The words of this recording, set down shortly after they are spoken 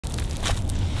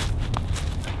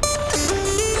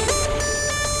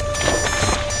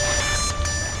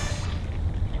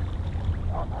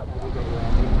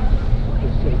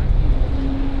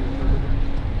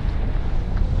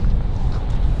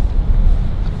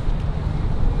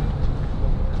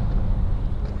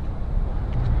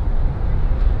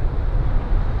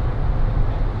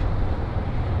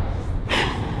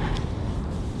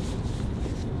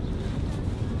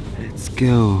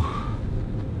go.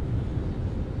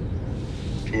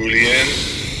 Fully in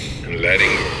and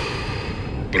letting go.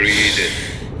 Breathe in,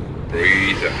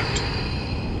 breathe out.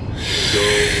 Go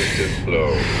with the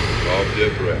flow of the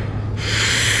breath.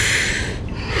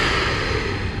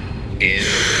 In,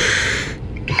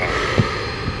 out.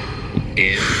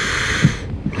 In,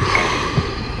 out.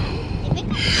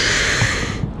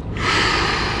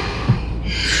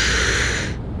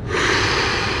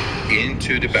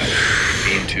 Into the belly,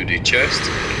 into the chest,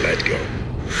 and let go.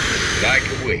 Like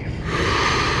a wave.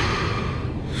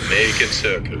 Make it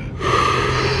circular.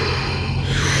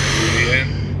 Fully in,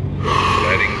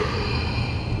 letting go.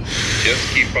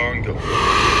 Just keep on going.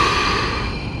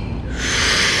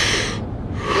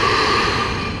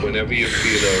 Whenever you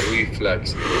feel a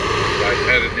reflex,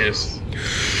 lightheadedness,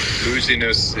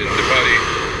 loosiness in the body,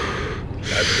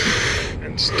 let go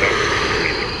and stop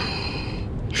breathing.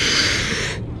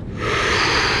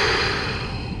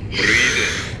 Breathe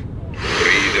in,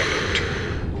 breathe out,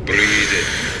 breathe in,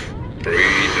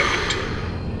 breathe out.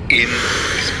 In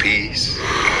with peace,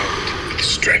 out with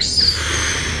stress.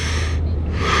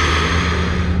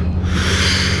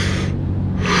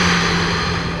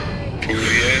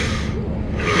 Fully in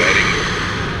and letting go.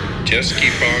 Just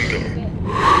keep on going.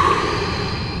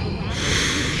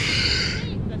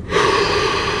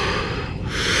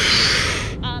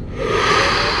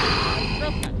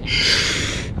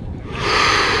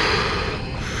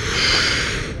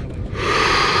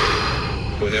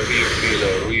 Whenever you feel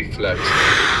a reflex,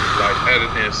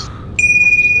 lightheadedness,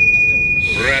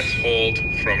 breath hold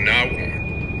from now on.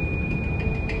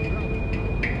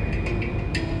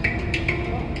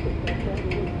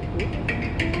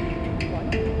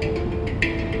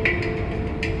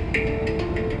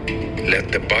 Let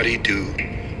the body do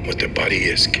what the body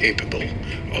is capable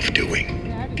of doing.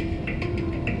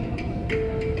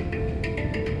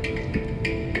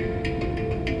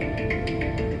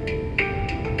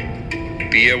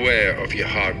 Be aware of your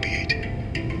heartbeat.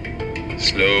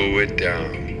 Slow it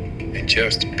down and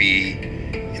just be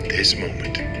in this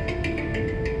moment.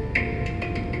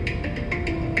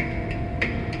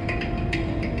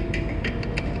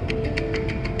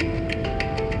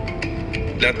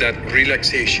 Let that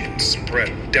relaxation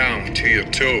spread down to your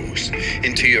toes,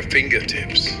 into your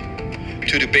fingertips,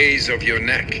 to the base of your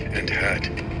neck and head.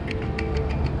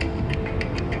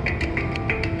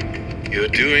 You're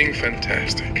doing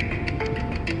fantastic.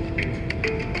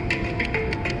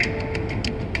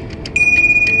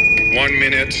 1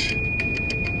 minute.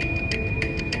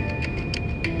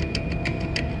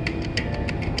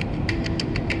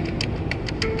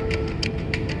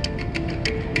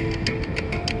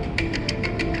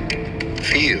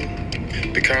 Feel,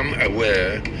 become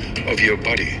aware of your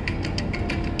body.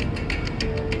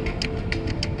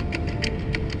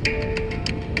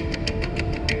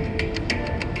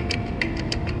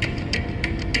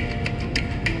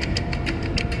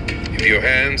 If your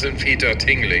hands and feet are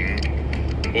tingling,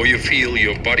 or you feel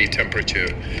your body temperature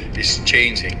is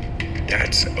changing,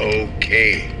 that's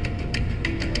okay.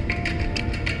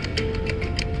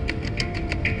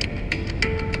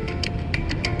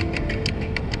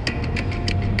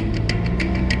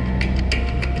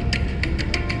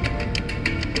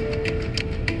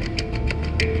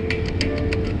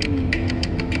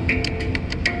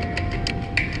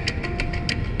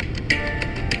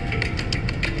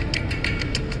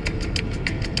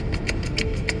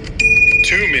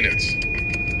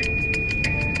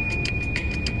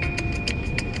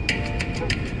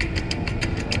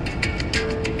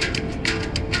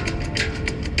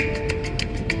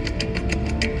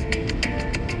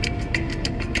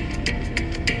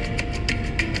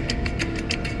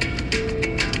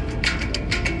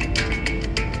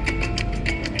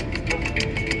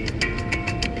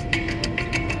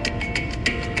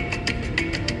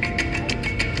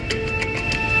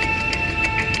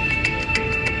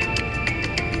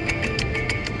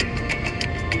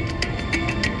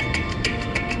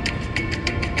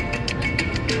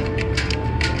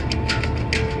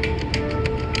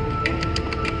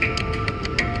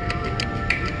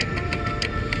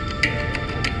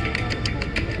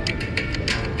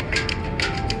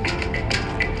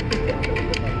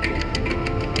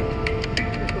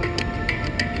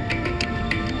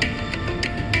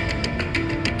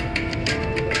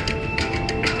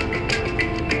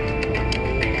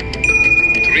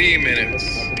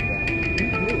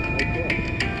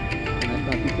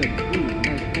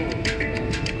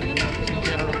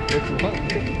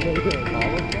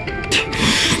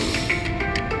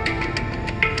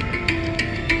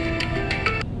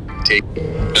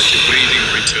 Let your breathing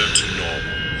return to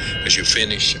normal as you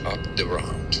finish up the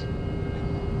round.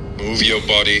 Move your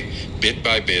body bit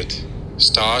by bit,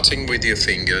 starting with your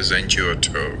fingers and your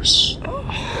toes.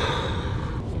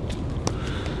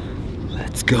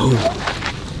 Let's go.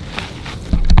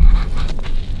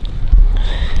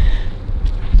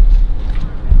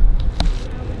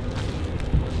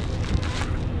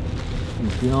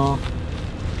 Yeah.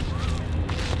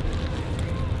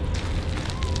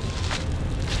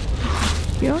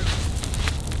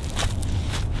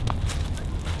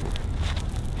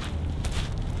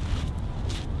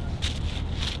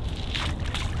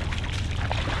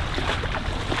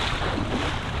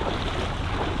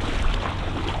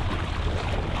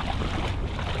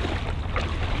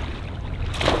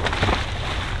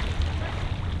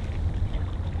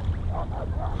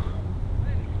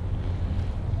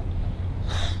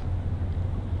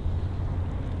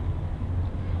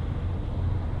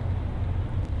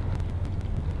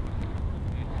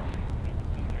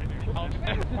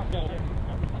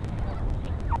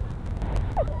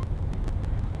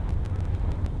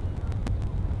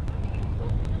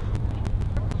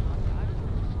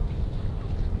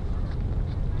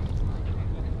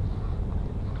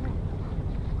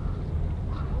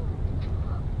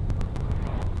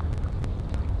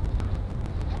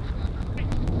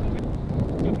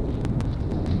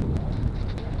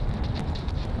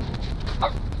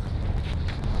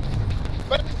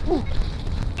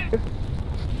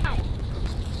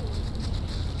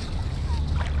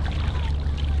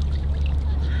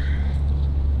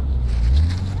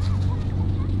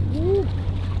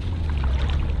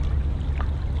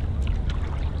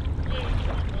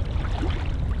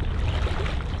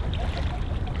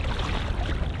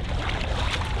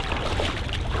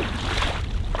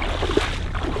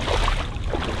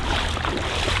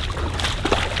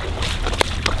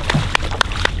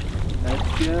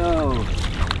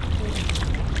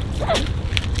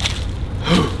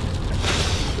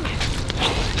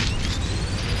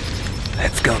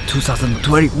 Let's go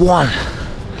 2021.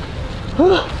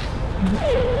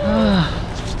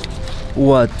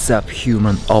 What's up,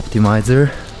 human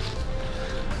optimizer?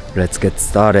 Let's get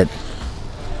started.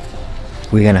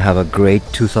 We're gonna have a great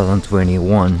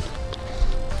 2021.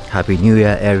 Happy New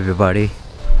Year, everybody.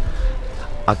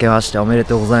 明けましておめで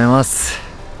とうございます。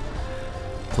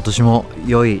今年も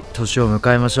良い年を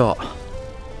迎えましょう。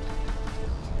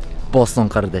ボストン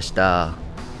からでした。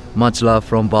Much love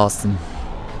from Boston。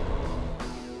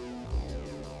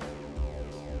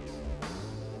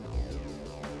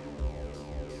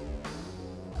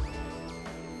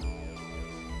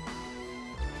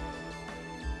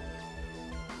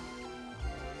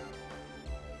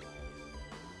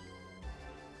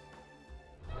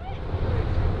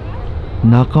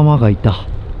仲間がいた。